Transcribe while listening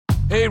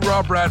Hey,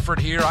 Rob Bradford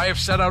here. I have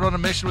set out on a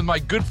mission with my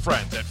good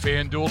friends at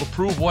FanDuel to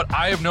prove what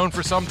I have known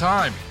for some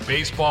time.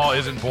 Baseball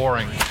isn't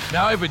boring.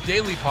 Now I have a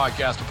daily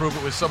podcast to prove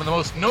it with some of the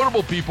most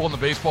notable people in the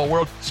baseball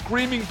world,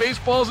 screaming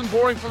baseball isn't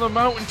boring from the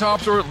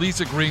mountaintops, or at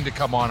least agreeing to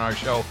come on our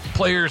show.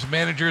 Players,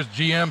 managers,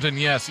 GMs, and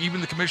yes, even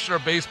the commissioner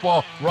of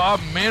baseball, Rob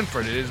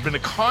Manfred. It has been a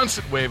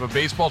constant wave of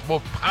baseball's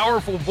most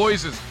powerful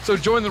voices. So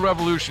join the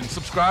revolution.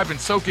 Subscribe and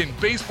soak in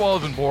Baseball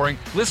Isn't Boring.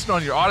 Listen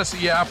on your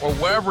Odyssey app or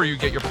wherever you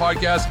get your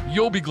podcasts.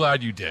 You'll be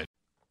glad you did.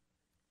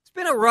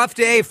 It's been a rough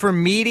day for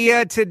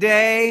media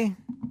today.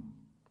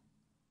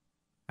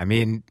 I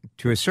mean,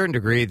 to a certain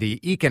degree, the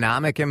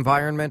economic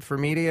environment for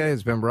media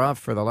has been rough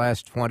for the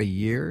last 20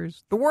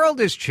 years. The world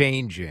is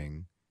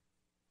changing.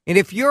 And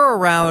if you're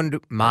around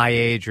my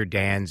age or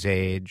Dan's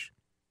age,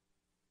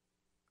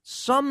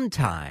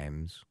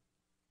 sometimes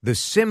the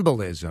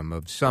symbolism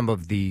of some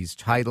of these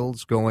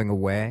titles going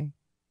away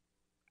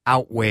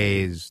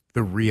outweighs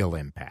the real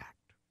impact.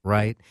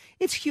 Right?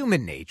 It's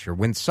human nature.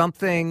 When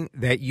something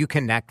that you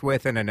connect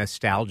with in a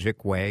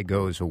nostalgic way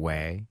goes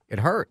away,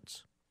 it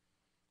hurts.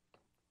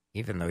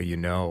 Even though you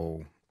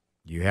know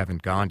you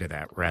haven't gone to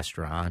that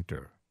restaurant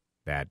or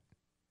that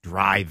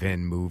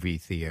drive-in movie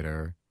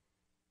theater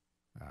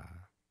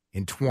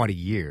in 20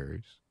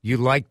 years, you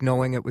like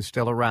knowing it was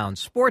still around.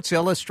 Sports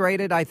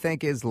Illustrated, I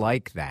think, is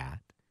like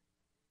that.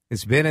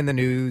 It's been in the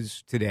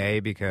news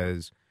today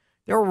because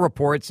there were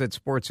reports that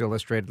Sports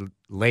Illustrated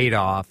laid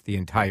off the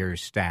entire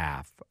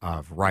staff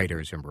of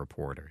writers and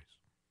reporters.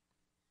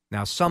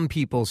 Now, some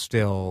people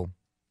still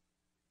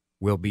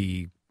will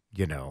be,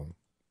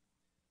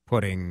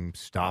 putting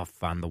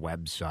stuff on the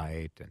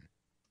website. And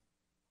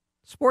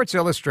Sports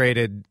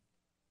Illustrated,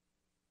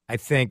 I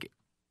think,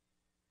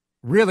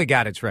 really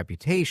got its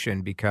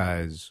reputation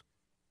because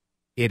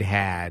it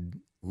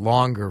had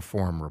longer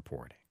form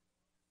reporting.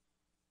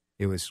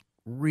 It was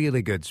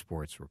really good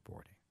sports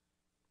reporting.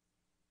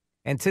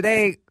 And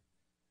today,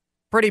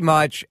 pretty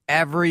much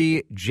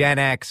every Gen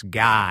X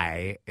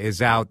guy is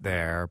out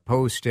there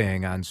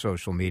posting on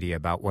social media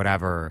about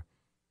whatever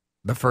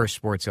the first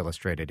Sports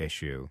Illustrated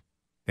issue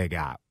they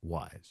got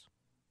was.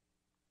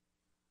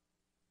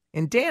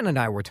 And Dan and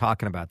I were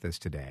talking about this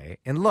today.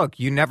 And look,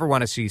 you never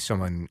want to see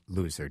someone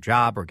lose their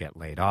job or get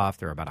laid off.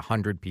 There are about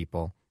 100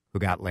 people who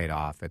got laid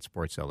off at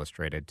Sports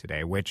Illustrated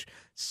today, which,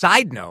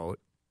 side note,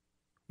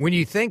 when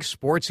you think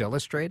Sports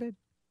Illustrated,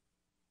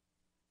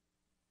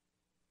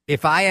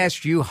 if I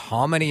asked you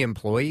how many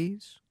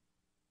employees,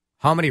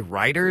 how many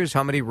writers,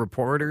 how many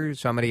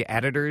reporters, how many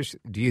editors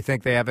do you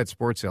think they have at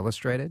Sports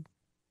Illustrated?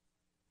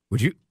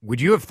 Would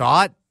you have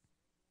thought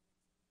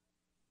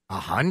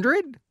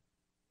 100?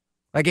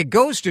 Like, it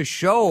goes to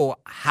show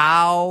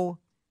how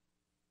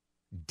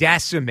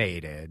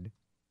decimated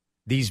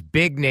these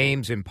big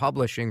names in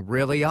publishing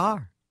really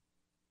are.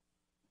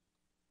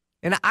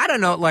 And I don't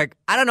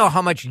know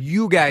how much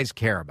you guys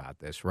care about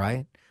this,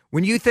 right?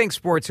 When you think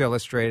Sports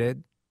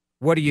Illustrated,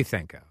 what do you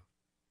think of?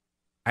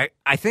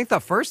 I think the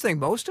first thing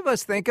most of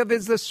us think of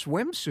is the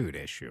swimsuit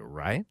issue,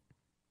 right?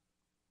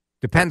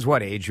 Depends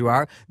what age you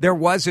are. There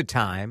was a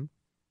time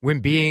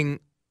when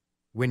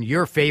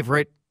your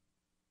favorite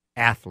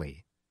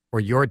athlete or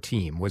your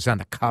team was on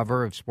the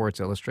cover of Sports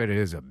Illustrated. It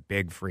was a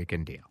big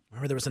freaking deal.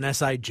 Remember, there was an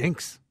SI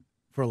Jinx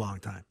for a long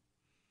time.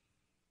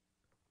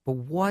 But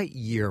what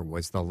year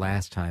was the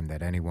last time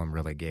that anyone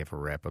really gave a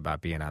rip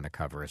about being on the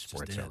cover of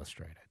Sports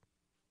Illustrated?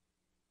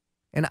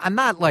 And I'm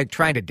not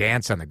trying to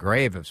dance on the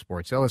grave of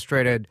Sports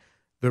Illustrated.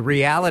 The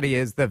reality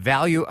is the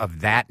value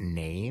of that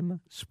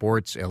name,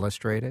 Sports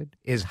Illustrated,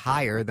 is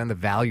higher than the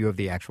value of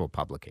the actual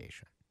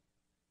publication.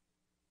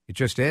 It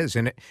just is.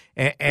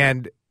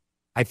 And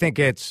I think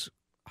it's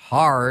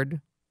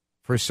hard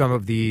for some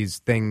of these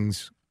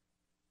things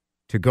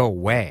to go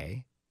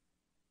away.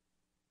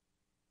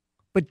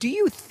 But do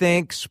you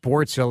think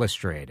Sports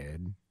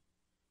Illustrated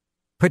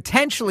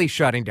potentially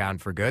shutting down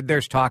for good?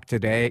 There's talk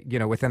today,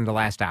 within the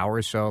last hour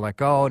or so,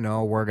 oh,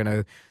 no, we're going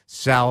to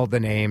sell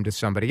the name to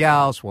somebody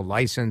else. We'll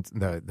license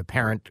the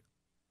parent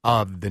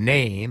of the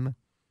name,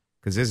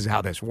 because this is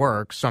how this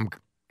works. Some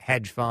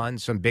hedge fund,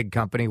 some big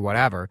company,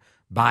 whatever,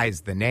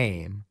 buys the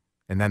name,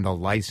 and then they'll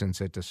license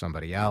it to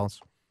somebody else.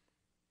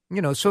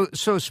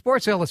 So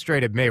Sports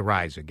Illustrated may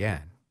rise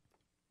again.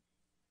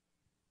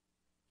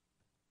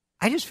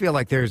 I just feel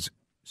like there's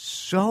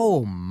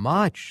so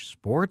much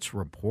sports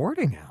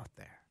reporting out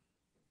there.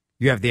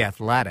 You have The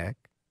Athletic.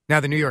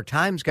 Now, the New York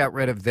Times got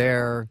rid of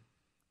their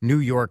New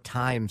York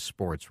Times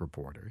sports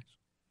reporters.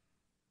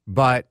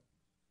 But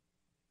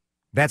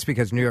that's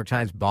because New York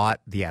Times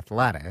bought The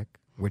Athletic,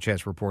 which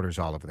has reporters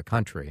all over the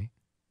country.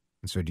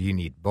 And so do you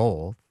need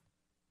both?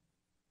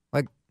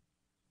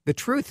 The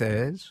truth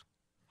is,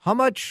 how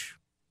much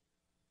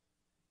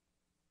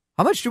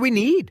do we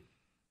need?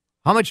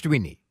 How much do we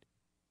need?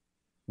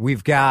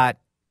 We've got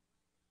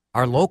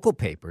our local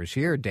papers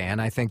here, Dan,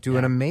 I think, do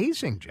an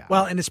amazing job.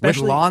 Well, and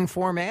especially with long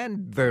form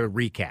and the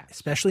recast.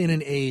 Especially in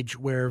an age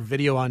where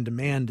video on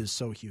demand is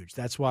so huge.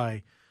 That's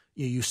why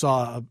you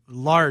saw a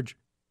large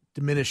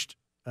diminished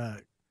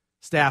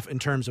staff in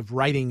terms of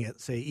writing at,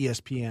 say,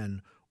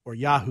 ESPN or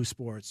Yahoo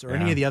Sports or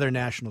any of the other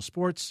national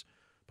sports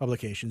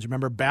publications.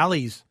 Remember,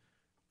 Bally's,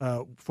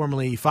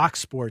 formerly Fox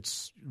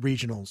Sports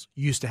regionals,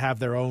 used to have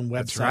their own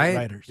website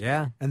writers.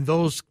 Yeah. And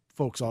those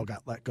folks all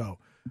got let go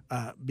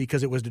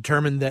because it was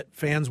determined that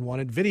fans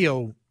wanted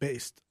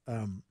video-based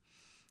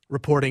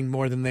reporting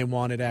more than they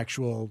wanted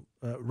actual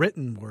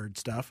written word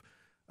stuff.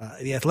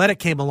 The Athletic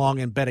came along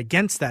and bet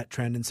against that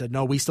trend and said,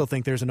 no, we still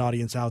think there's an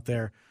audience out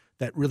there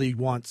that really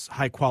wants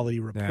high-quality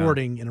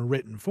reporting in a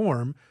written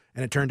form.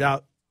 And it turned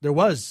out there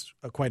was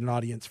quite an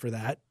audience for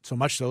that, so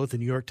much so that the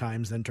New York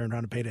Times then turned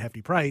around and paid a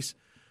hefty price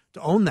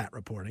to own that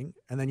reporting.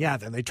 And then,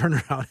 then they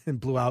turned around and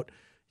blew out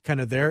kind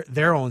of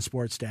their own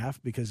sports staff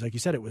because, like you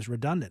said, it was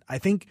redundant. I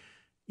think,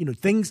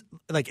 things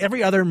like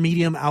every other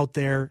medium out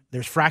there,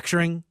 there's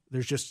fracturing.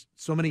 There's just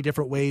so many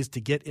different ways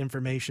to get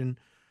information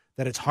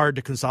that it's hard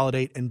to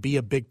consolidate and be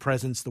a big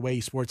presence the way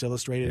Sports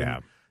Illustrated.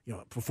 Yeah.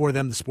 And, before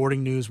them, the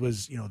Sporting News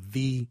was,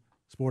 the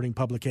sporting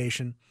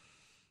publication.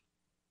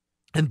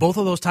 And both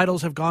of those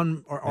titles have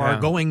gone or are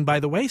going by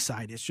the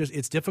wayside.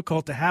 It's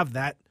difficult to have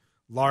that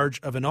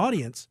large of an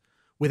audience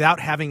without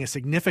having a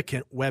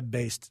significant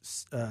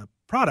web-based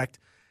product.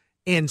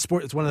 And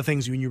sport, it's one of the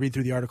things when you read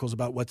through the articles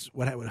about what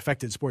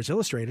affected Sports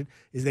Illustrated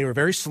is they were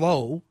very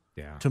slow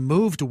to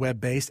move to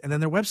web-based, and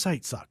then their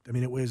website sucked. I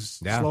mean, it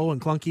was slow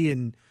and clunky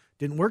and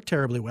didn't work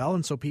terribly well,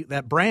 and so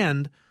that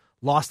brand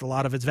lost a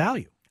lot of its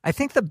value. I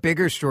think the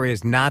bigger story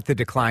is not the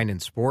decline in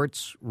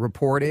sports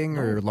reporting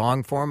or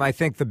long form. I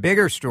think the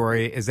bigger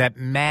story is that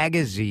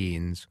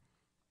magazines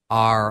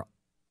are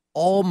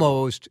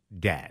almost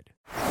dead.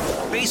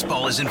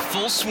 Baseball is in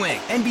full swing.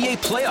 NBA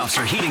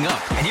playoffs are heating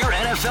up, and your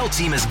NFL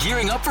team is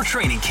gearing up for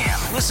training camp.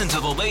 Listen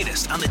to the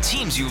latest on the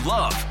teams you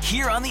love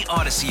here on the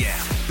Odyssey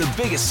app. The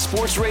biggest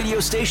sports radio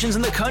stations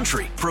in the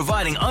country,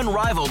 providing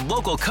unrivaled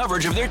local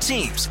coverage of their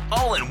teams,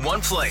 all in one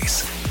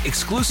place.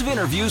 Exclusive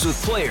interviews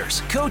with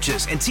players,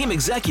 coaches, and team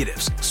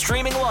executives,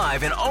 streaming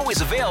live and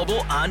always available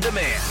on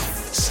demand.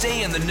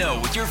 Stay in the know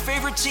with your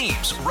favorite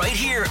teams right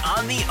here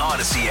on the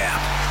Odyssey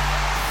app.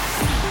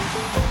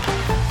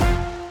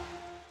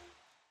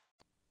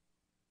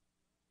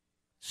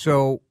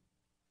 So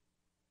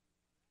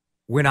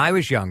when I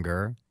was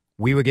younger,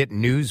 we would get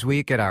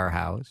Newsweek at our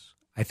house.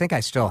 I think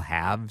I still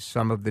have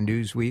some of the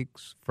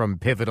Newsweeks from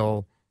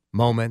pivotal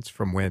moments,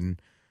 from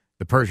when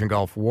the Persian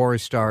Gulf War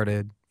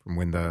started, from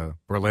when the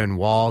Berlin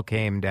Wall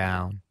came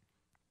down.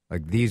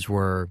 Like, these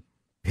were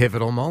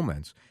pivotal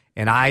moments.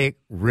 And I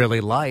really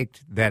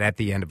liked that at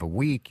the end of a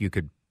week, you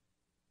could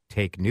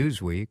take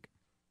Newsweek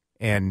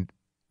and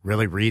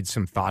really read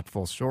some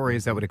thoughtful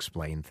stories that would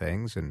explain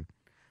things.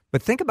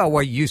 But think about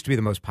what used to be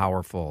the most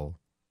powerful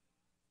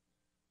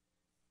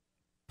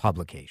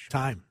publication.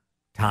 Time.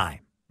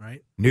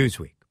 Right.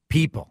 Newsweek.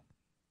 People.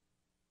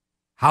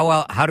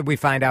 How did we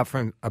find out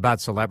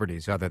about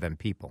celebrities other than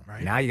people?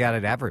 Right. Now you got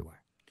it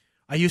everywhere.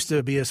 I used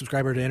to be a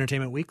subscriber to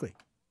Entertainment Weekly.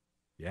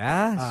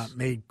 Yes.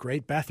 Made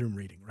great bathroom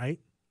reading,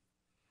 right?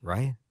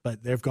 Right.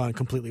 But they've gone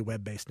completely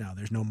web-based now.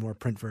 There's no more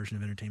print version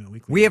of Entertainment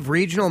Weekly. We have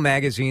regional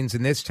magazines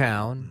in this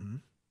town. Mm-hmm.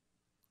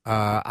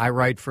 I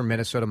write for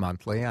Minnesota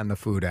Monthly. I'm the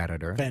food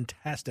editor.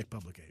 Fantastic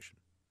publication.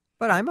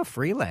 But I'm a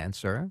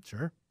freelancer.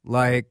 Sure.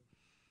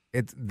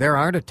 There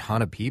aren't a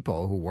ton of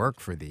people who work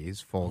for these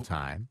full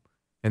time.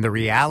 And the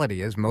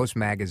reality is most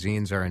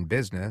magazines are in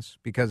business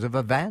because of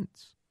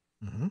events.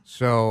 Mm-hmm.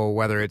 So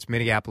whether it's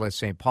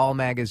Minneapolis-St. Paul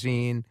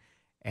Magazine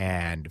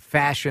and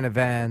fashion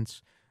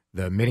events,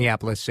 the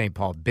Minneapolis-St.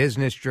 Paul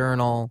Business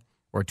Journal,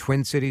 or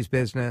Twin Cities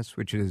Business,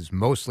 which is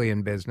mostly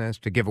in business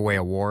to give away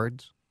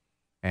awards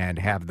and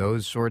have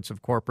those sorts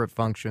of corporate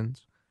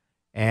functions.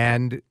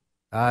 And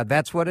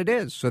that's what it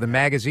is. So the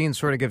magazine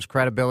sort of gives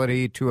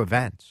credibility to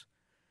events.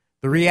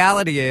 The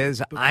reality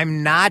is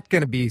I'm not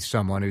going to be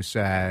someone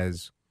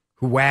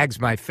who wags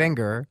my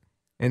finger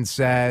and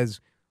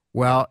says,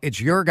 well, it's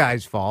your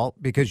guy's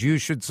fault because you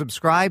should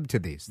subscribe to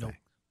these things.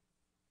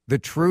 The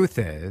truth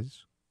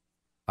is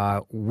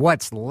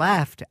what's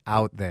left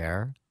out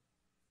there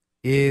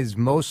is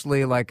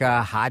mostly like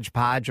a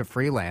hodgepodge of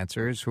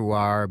freelancers who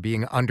are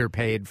being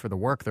underpaid for the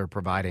work they're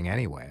providing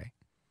anyway.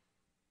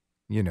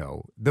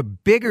 The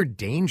bigger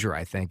danger,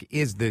 I think,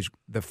 is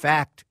the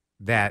fact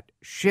that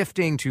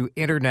shifting to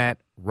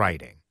internet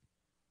writing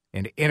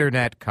and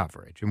internet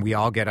coverage, and we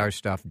all get our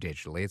stuff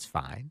digitally, it's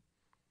fine,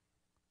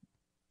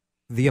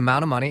 the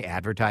amount of money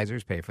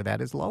advertisers pay for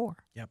that is lower.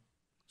 Yep.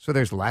 So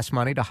there's less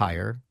money to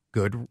hire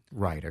good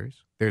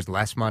writers. There's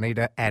less money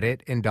to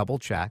edit and double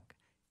check.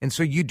 And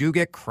so you do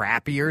get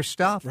crappier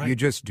stuff. Right. You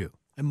just do.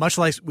 And much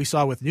like we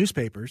saw with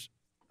newspapers,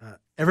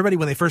 everybody,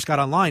 when they first got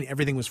online,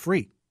 everything was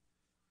free.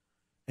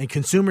 And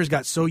consumers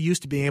got so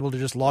used to being able to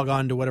just log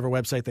on to whatever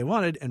website they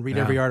wanted and read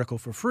every article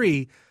for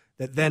free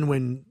that then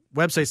when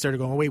websites started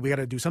going, oh, wait, we got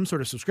to do some sort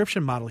of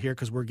subscription model here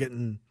because we're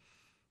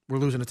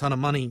losing a ton of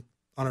money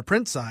on our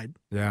print side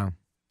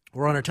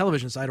or on our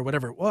television side or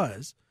whatever it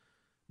was.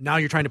 Now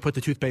you're trying to put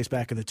the toothpaste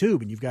back in the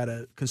tube and you've got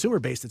a consumer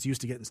base that's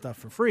used to getting stuff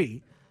for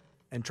free.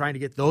 And trying to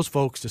get those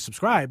folks to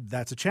subscribe,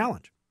 that's a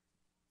challenge.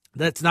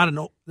 That's not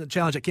a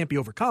challenge that can't be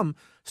overcome.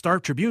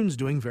 Star Tribune's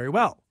doing very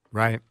well.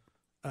 Right.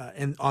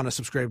 and on a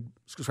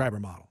subscriber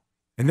model.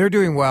 And they're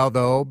doing well,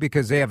 though,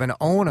 because they have an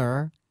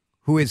owner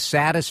who is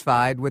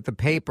satisfied with the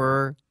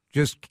paper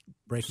just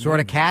sort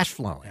of cash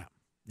flowing.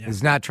 Yeah.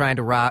 Is not trying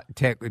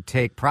to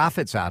take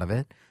profits out of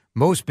it.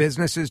 Most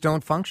businesses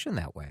don't function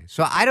that way.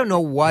 So I don't know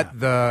what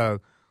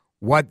the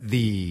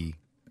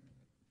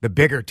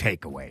bigger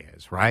takeaway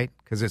is, right?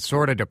 Because it's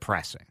sort of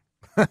depressing.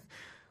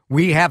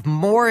 We have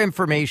more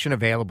information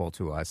available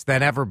to us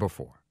than ever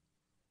before.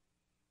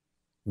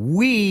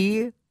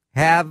 We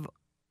have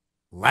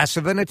less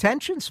of an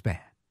attention span.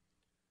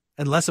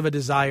 And less of a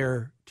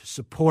desire to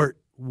support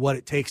what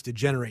it takes to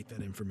generate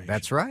that information.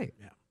 That's right.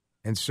 Yeah.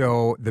 And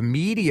so the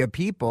media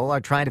people are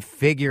trying to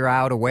figure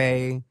out a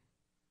way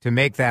to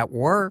make that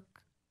work.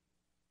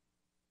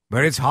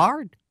 But it's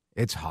hard.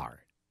 It's hard.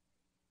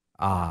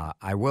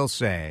 I will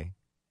say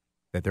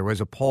that there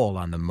was a poll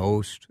on the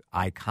most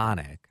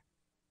iconic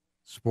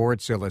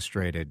Sports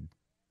Illustrated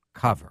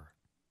cover,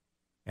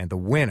 and the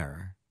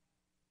winner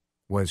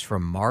was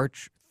from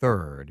March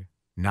 3rd,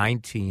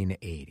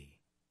 1980.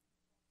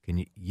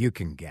 You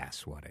can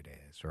guess what it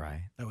is,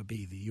 right? That would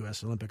be the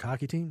U.S. Olympic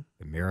hockey team?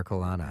 The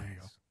Miracle on There you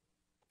go. Ice.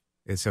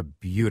 It's a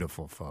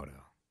beautiful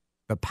photo.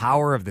 The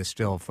power of the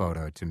still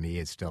photo, to me,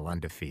 is still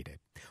undefeated.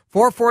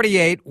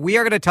 448, we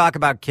are going to talk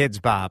about Kids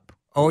Bop.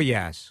 Oh,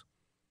 yes.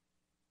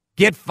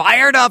 Get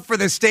fired up for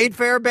the State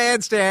Fair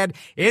Bandstand.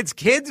 It's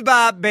Kids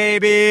Bop,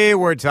 baby.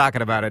 We're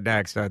talking about it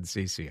next on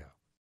CCO.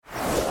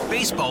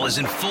 Baseball is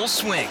in full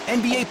swing.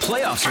 NBA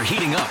playoffs are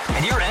heating up,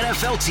 and your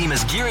NFL team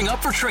is gearing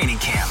up for training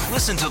camp.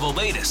 Listen to the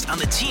latest on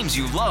the teams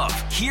you love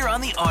here on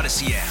the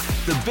Odyssey app.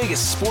 The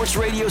biggest sports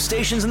radio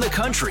stations in the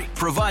country,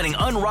 providing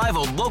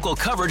unrivaled local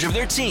coverage of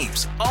their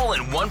teams, all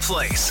in one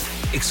place.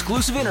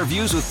 Exclusive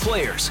interviews with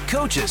players,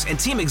 coaches, and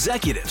team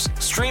executives,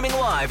 streaming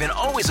live and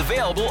always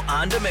available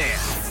on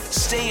demand.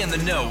 Stay in the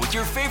know with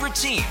your favorite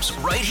teams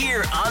right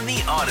here on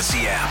the Odyssey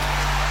app.